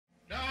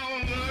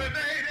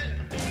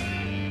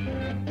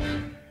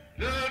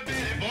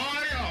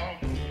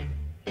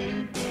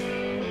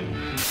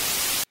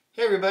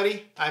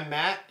everybody, I'm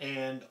Matt,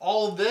 and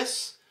all of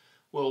this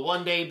will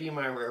one day be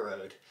my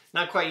railroad.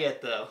 Not quite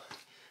yet though.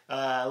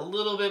 A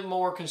little bit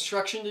more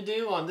construction to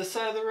do on this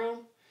side of the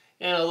room,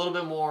 and a little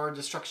bit more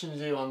destruction to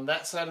do on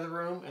that side of the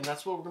room, and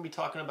that's what we're going to be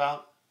talking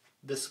about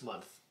this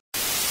month.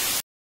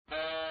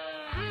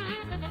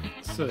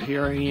 So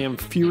here I am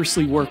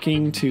furiously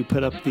working to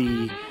put up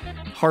the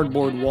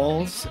hardboard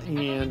walls,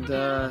 and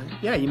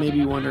yeah, you may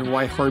be wondering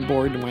why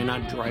hardboard and why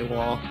not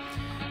drywall.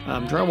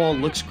 Drywall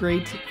looks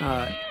great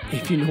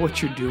if you know what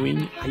you're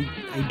doing.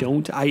 I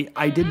don't.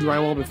 I did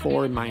drywall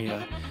before in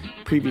my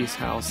previous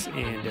house,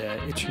 and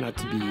it turned out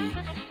to be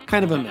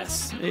kind of a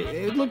mess.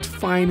 It looked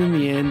fine in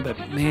the end, but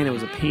man, it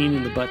was a pain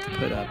in the butt to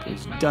put up. It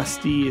was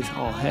dusty as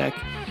all heck.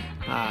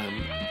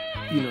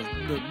 You know,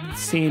 the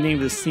sanding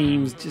of the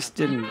seams just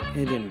didn't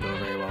go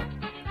very well.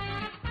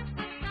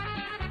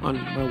 On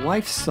my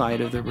wife's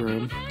side of the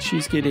room,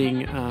 she's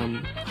getting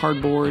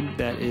hardboard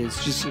that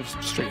is just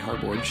straight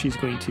hardboard. She's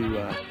going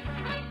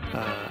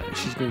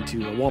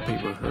to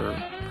wallpaper her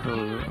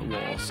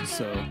walls,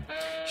 so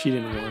she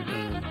didn't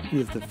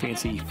want the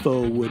fancy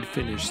faux wood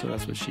finish, so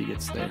that's what she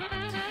gets there.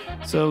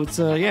 So it's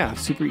yeah,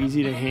 super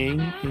easy to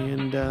hang,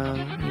 and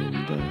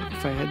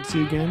if I had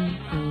to again,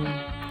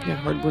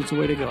 yeah, hardboard's the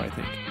way to go, I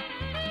think.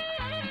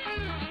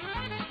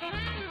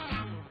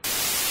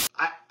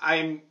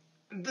 I'm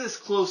this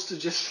close to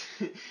just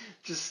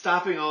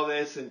stopping all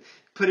this and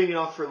putting it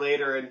off for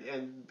later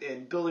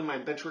and building my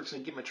benchwork so I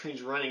can get my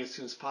trains running as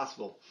soon as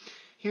possible.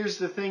 Here's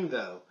the thing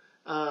though,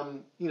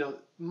 you know,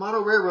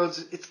 model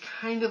railroads, it's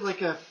kind of like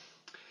think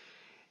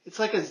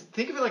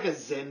of it like a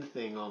Zen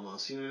thing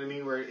almost, you know what I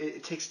mean, where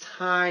it takes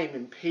time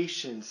and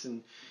patience,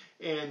 and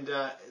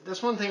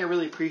that's one thing I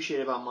really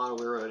appreciate about model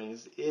railroading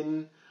is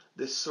in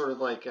this sort of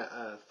like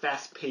a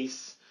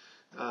fast-paced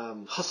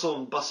hustle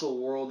and bustle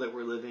world that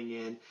we're living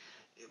in.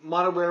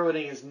 Model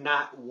railroading is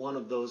not one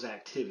of those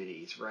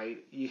activities, right?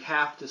 You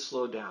have to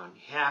slow down.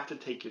 You have to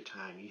take your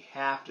time. You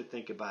have to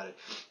think about it.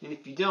 And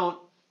if you don't,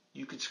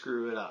 you could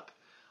screw it up.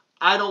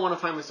 I don't want to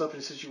find myself in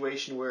a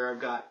situation where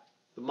I've got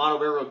the model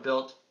railroad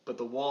built, but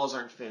the walls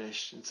aren't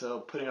finished, and so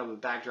putting up a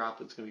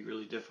backdrop is going to be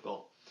really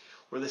difficult.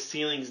 Or the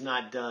ceiling's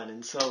not done,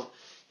 and so,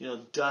 you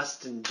know,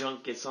 dust and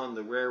junk gets on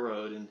the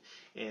railroad,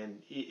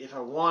 and if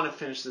I want to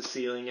finish the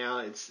ceiling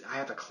out, I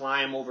have to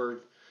climb over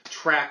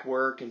track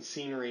work and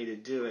scenery to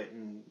do it,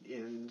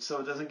 and so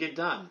it doesn't get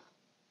done.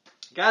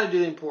 Got to do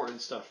the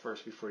important stuff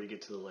first before you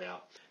get to the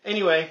layout.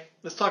 Anyway,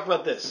 let's talk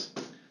about this.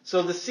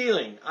 So the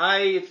ceiling,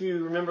 if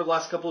you remember the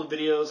last couple of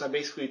videos, I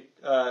basically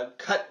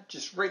cut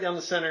just right down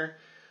the center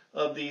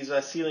of these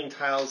ceiling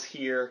tiles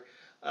here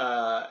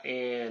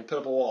and put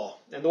up a wall.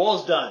 And the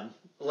wall's done.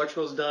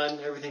 Electrical's done.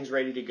 Everything's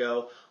ready to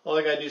go. All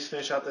I got to do is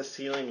finish out the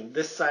ceiling, and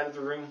this side of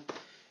the room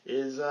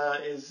is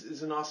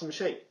in awesome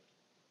shape.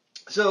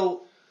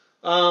 So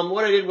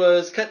what I did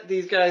was cut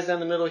these guys down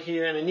the middle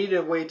here, and I needed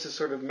a way to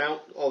sort of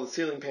mount all the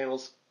ceiling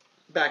panels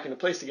back into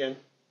place again.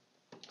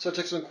 So I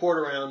took some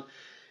quarter round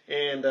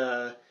and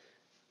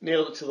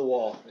nailed it to the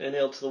wall.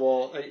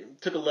 I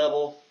took a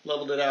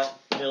leveled it out,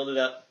 nailed it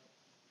up.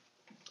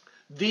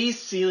 These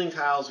ceiling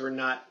tiles were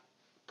not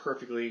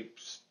perfectly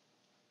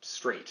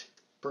straight,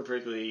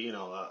 perfectly, you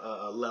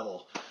know,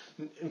 level.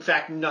 In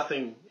fact,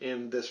 nothing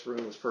in this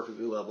room was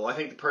perfectly level. I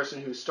think the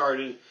person who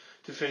started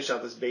to finish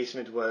out this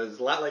basement was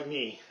a lot like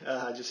me,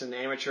 just an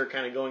amateur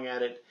kind of going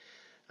at it,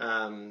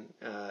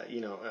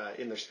 you know,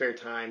 in their spare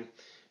time,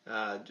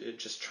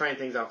 just trying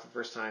things out for the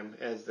first time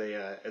as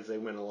they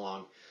went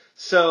along.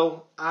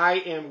 So I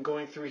am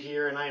going through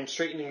here and I am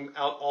straightening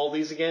out all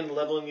these again,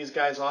 leveling these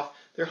guys off.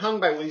 They're hung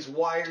by these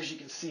wires you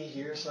can see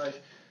here, so I've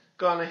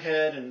gone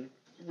ahead and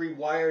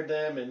rewired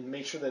them and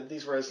made sure that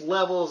these were as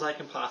level as I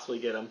can possibly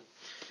get them.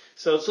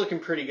 So it's looking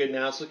pretty good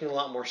now. It's looking a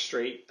lot more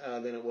straight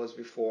than it was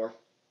before.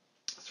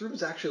 This room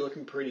is actually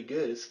looking pretty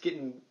good. It's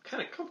getting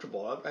kind of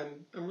comfortable.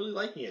 I'm really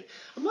liking it.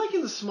 I'm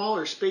liking the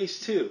smaller space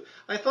too.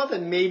 I thought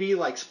that maybe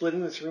like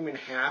splitting this room in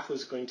half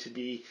was going to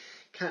be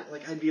kind of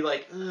like, I'd be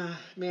like,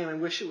 man, I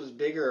wish it was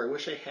bigger. I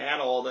wish I had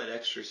all that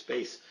extra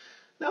space.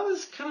 Now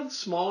it's kind of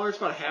smaller. It's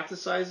about half the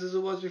size as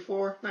it was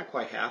before. Not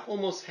quite half,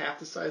 almost half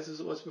the size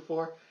as it was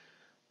before.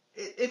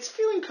 It's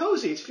feeling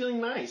cozy. It's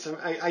feeling nice.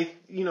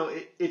 You know,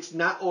 it's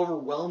not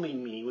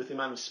overwhelming me with the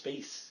amount of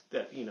space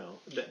that, you know,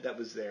 that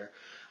was there.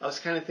 I was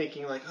kind of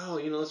thinking like, oh,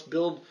 you know, let's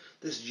build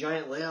this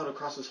giant layout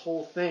across this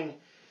whole thing.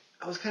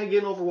 I was kind of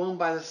getting overwhelmed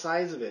by the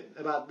size of it,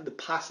 about the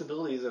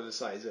possibilities of the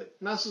size of it.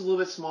 Now this is a little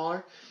bit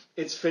smaller.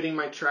 It's fitting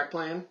my track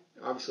plan,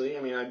 obviously.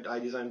 I mean, I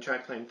designed a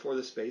track plan for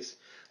the space.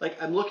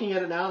 Like, I'm looking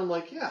at it now and I'm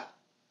like, yeah,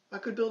 I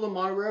could build a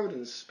model railroad in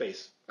this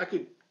space. I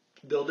could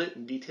build it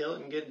and detail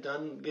it and get it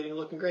done, getting it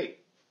looking great.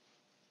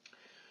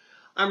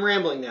 I'm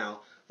rambling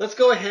now. Let's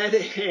go ahead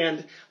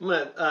and I'm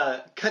going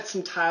to cut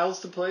some tiles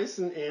to place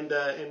and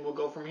we'll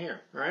go from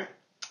here. All right?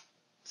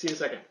 See you in a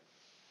second.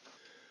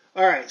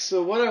 All right,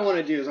 so what I want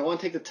to do is I want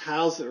to take the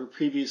tiles that were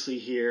previously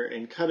here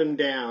and cut them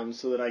down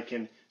so that I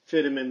can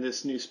fit them in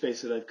this new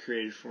space that I've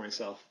created for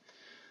myself.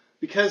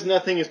 Because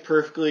nothing is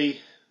perfectly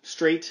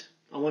straight,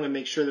 I want to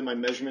make sure that my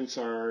measurements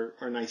are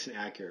nice and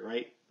accurate,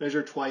 right?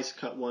 Measure twice,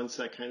 cut once,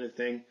 that kind of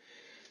thing.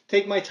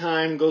 Take my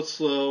time, go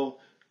slow.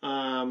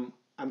 I'm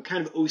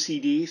kind of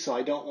OCD, so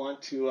I don't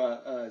want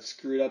to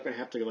screw it up and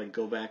have to like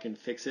go back and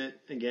fix it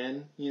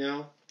again, you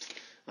know,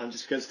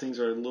 just because things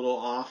are a little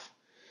off.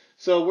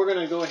 So we're going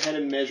to go ahead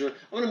and measure.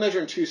 I'm going to measure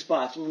in 2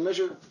 spots. I'm going to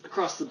measure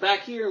across the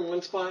back here in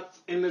 1 spot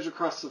and measure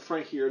across the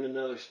front here in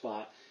another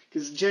spot.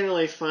 Because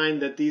generally I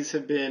find that these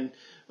have been,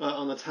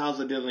 on the tiles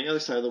I did on the other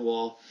side of the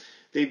wall,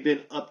 they've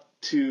been up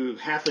to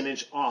 ½ an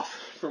inch off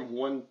from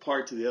one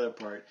part to the other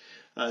part.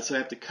 So I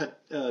have to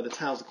cut the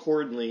tiles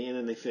accordingly, and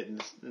then they fit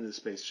in this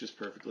space just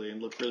perfectly and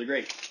look really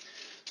great.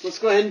 So let's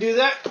go ahead and do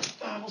that.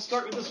 We'll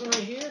start with this one right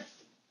here.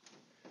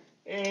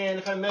 And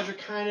if I measure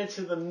kind of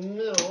to the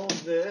middle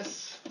of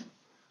this,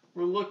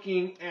 we're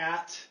looking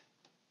at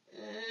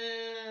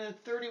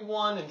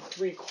 31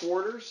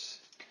 3/4.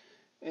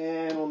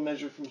 And we'll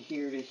measure from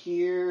here to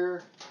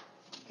here.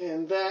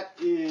 And that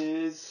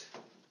is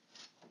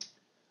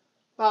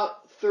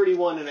about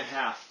 31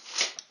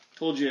 1/2.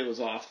 Told you it was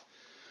off.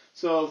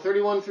 So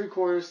 31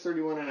 3/4,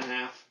 31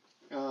 1/2.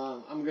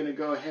 I'm going to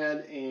go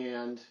ahead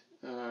and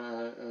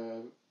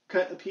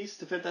cut a piece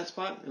to fit that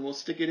spot, and we'll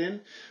stick it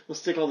in. We'll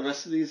stick all the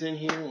rest of these in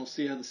here, and we'll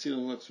see how the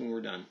ceiling looks when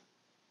we're done.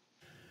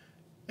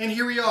 And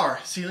here we are.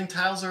 Ceiling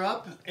tiles are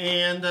up,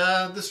 and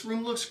this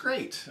room looks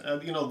great.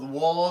 You know, the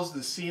walls,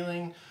 the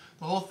ceiling,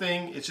 the whole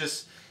thing. It's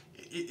just,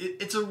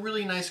 it's a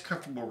really nice,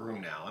 comfortable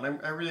room now,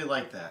 and I really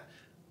like that.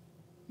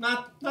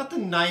 Not the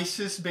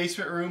nicest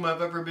basement room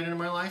I've ever been in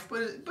my life,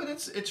 but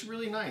it's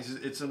really nice.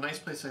 It's a nice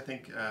place, I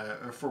think,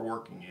 for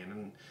working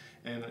in,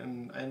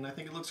 and I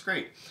think it looks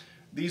great.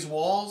 These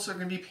walls are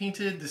going to be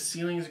painted. The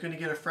ceiling is going to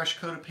get a fresh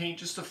coat of paint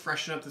just to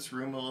freshen up this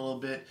room a little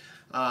bit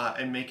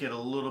and make it a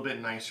little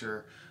bit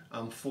nicer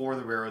for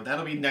the railroad.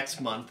 That'll be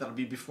next month. That'll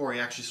be before I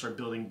actually start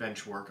building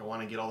bench work. I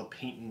want to get all the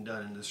painting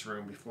done in this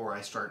room before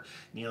I start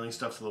nailing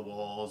stuff to the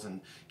walls and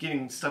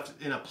getting stuff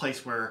in a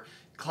place where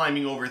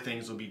climbing over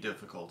things will be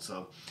difficult.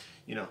 So,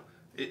 you know,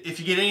 if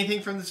you get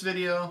anything from this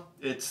video,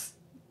 it's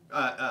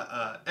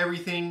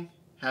everything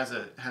has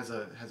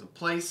a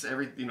place.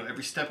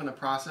 Every step in the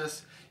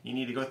process you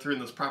need to go through in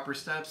those proper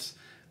steps,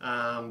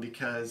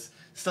 because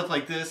stuff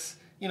like this,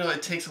 you know,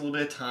 it takes a little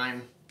bit of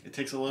time. It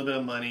takes a little bit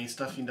of money,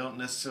 stuff you don't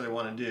necessarily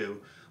want to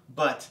do,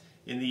 but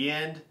in the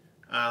end,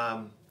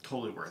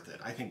 totally worth it.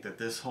 I think that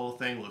this whole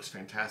thing looks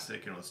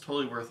fantastic, and it's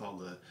totally worth all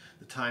the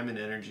time and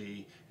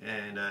energy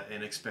and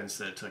expense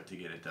that it took to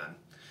get it done.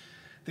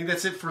 I think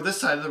that's it for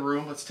this side of the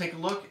room. Let's take a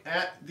look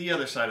at the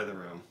other side of the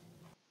room.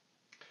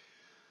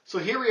 So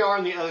here we are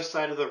on the other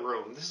side of the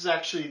room. This is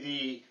actually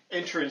the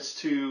entrance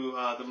to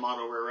the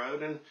model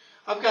railroad, and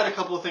I've got a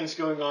couple of things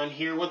going on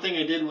here. One thing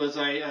I did was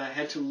I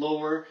had to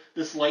lower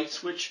this light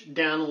switch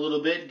down a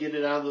little bit, get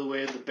it out of the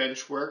way of the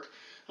bench work.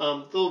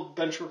 The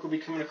bench work will be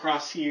coming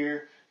across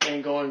here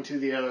and going to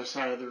the other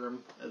side of the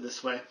room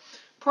this way.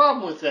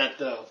 Problem with that,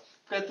 though,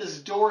 I've got this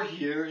door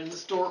here, and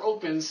this door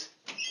opens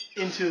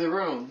into the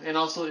room and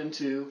also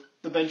into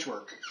the bench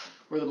work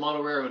where the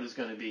model railroad is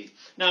going to be.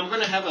 Now I'm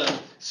going to have a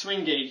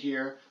swing gate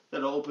here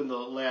that'll open the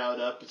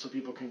layout up so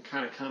people can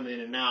kind of come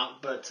in and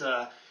out, but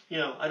you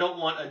know, I don't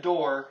want a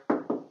door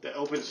that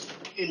opens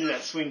into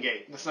that swing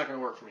gate. That's not going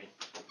to work for me.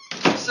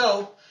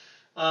 So,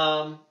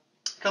 a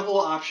couple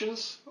of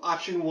options.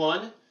 Option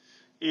 1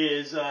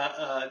 is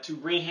to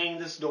rehang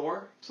this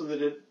door so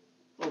that it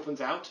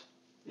opens out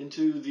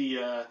into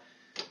the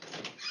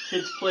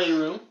kids'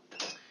 playroom.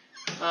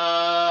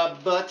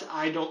 But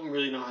I don't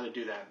really know how to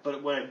do that.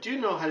 But what I do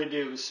know how to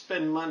do is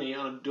spend money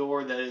on a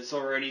door that is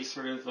already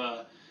sort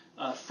of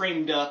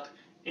framed up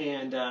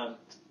and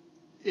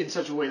in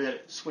such a way that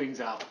it swings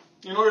out.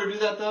 In order to do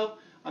that, though,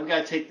 I've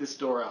got to take this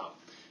door out.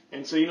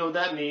 And so you know what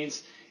that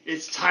means.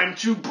 It's time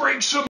to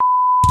break some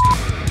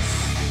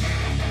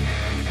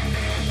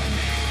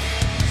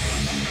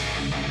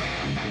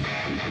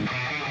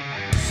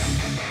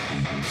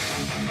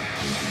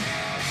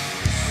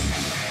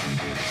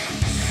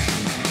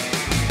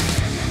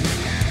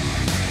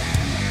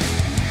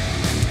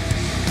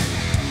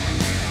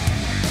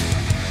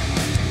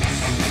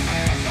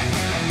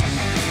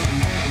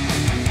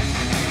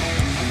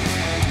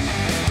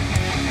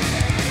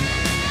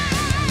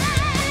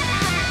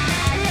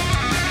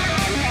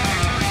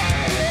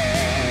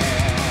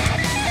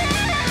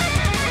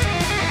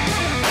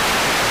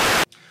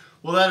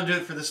Well, that'll do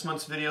it for this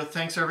month's video.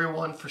 Thanks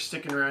everyone for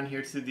sticking around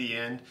here to the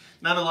end.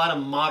 Not a lot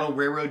of model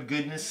railroad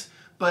goodness,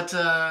 but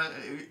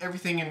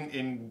everything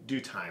in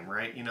due time,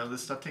 right? You know,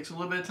 this stuff takes a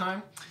little bit of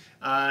time,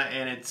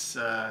 and it's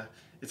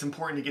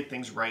important to get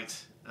things right,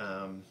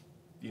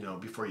 you know,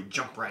 before you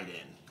jump right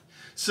in.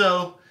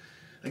 So,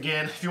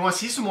 again, if you want to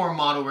see some more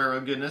model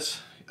railroad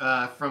goodness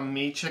from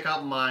me, check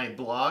out my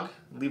blog.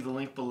 Leave the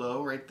link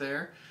below right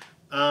there.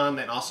 And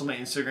also my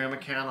Instagram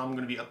account. I'm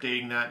going to be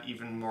updating that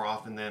even more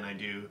often than I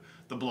do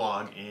the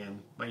blog and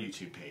my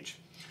YouTube page.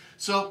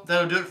 So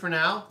that'll do it for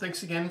now.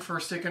 Thanks again for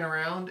sticking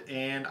around,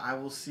 and I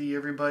will see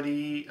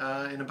everybody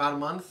in about a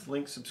month.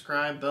 Link,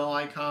 subscribe, bell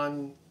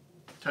icon,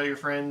 tell your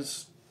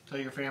friends, Tell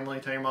your family,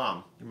 tell your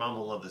mom. Your mom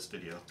will love this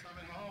video.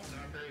 Coming home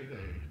now,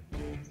 baby.